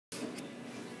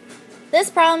This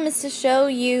problem is to show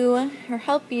you or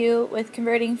help you with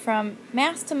converting from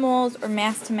mass to moles or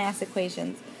mass to mass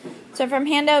equations. So from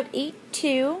handout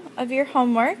 8.2 of your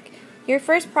homework, your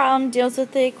first problem deals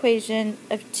with the equation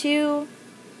of 2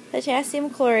 potassium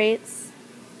chlorates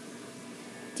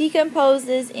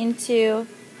decomposes into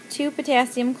 2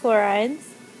 potassium chlorides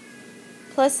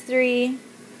plus 3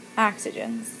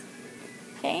 oxygens.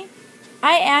 Okay?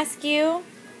 I ask you,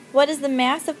 what is the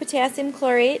mass of potassium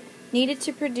chlorate needed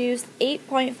to produce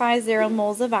 8.50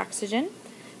 moles of oxygen?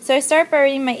 So I start by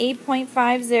writing my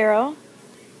 8.50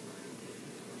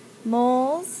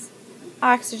 moles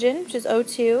oxygen, which is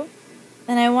O2,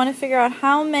 and I want to figure out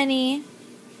how many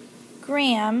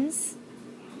grams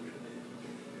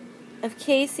of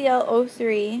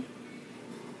KClO3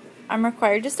 I'm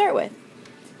required to start with.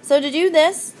 So to do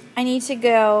this, I need to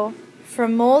go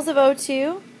from moles of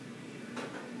O2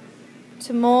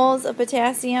 to moles of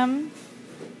potassium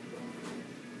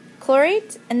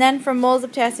chlorate, and then from moles of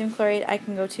potassium chlorate I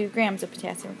can go to grams of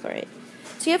potassium chlorate.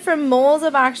 To get from moles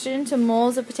of oxygen to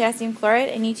moles of potassium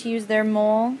chlorate, I need to use their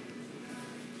mole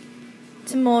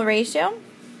to mole ratio.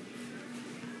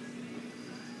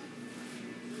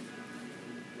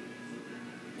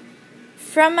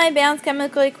 From my balanced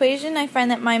chemical equation, I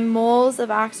find that my moles of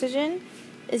oxygen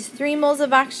is 3 moles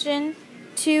of oxygen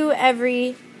to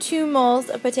every 2 moles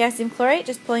of potassium chlorate,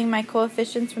 just pulling my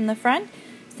coefficients from the front.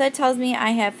 So that tells me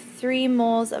I have 3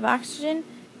 moles of oxygen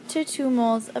to 2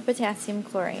 moles of potassium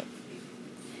chlorate.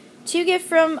 To get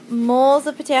from moles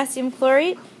of potassium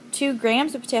chlorate to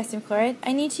grams of potassium chlorate,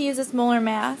 I need to use this molar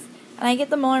mass. And I get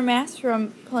the molar mass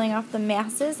from pulling off the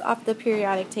masses off the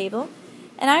periodic table.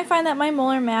 And I find that my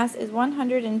molar mass is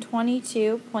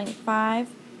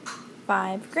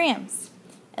 122.55 grams.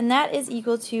 And that is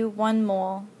equal to 1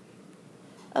 mole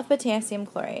of potassium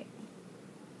chlorate.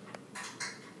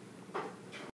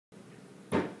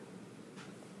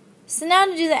 So now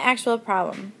to do the actual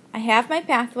problem. I have my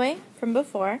pathway from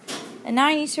before, and now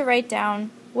I need to write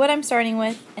down what I'm starting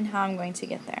with and how I'm going to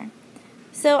get there.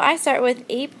 So I start with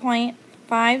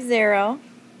 8.50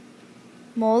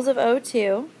 moles of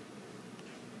O2.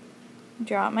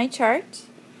 Draw out my chart.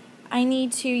 I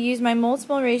need to use my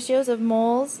multiple ratios of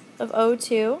moles of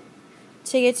O2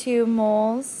 to get to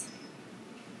moles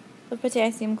of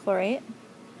potassium chlorate.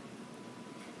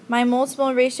 My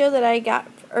multiple ratio that I got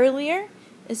earlier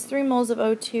is 3 moles of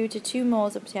O2 to 2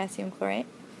 moles of potassium chlorate.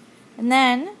 And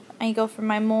then I go from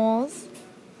my moles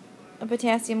of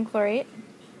potassium chlorate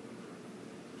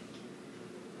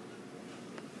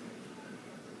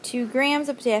to grams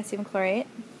of potassium chlorate.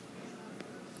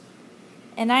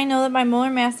 And I know that my molar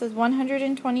mass is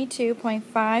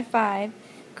 122.55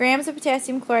 grams of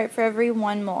potassium chlorate for every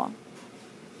 1 mole.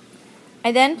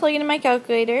 I then plug into my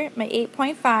calculator my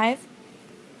 8.5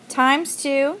 times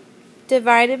 2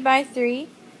 divided by 3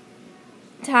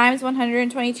 times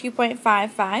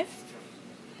 122.55,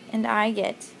 and I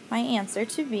get my answer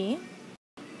to be,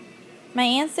 my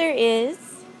answer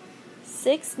is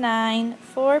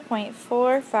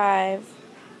 694.45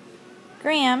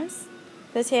 grams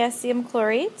potassium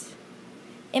chlorate.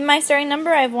 In my starting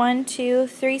number, I have 1, 2,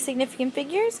 3 significant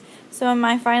figures. So in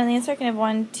my final answer, I can have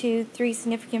 1, 2, 3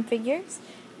 significant figures.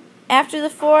 After the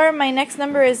 4, my next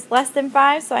number is less than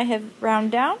 5, so I have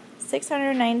round down,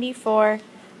 694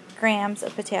 grams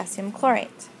of potassium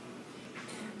chlorate.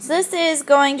 So this is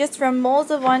going just from moles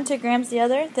of one to grams of the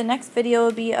other. The next video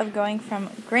will be of going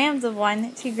from grams of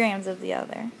one to grams of the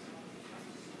other.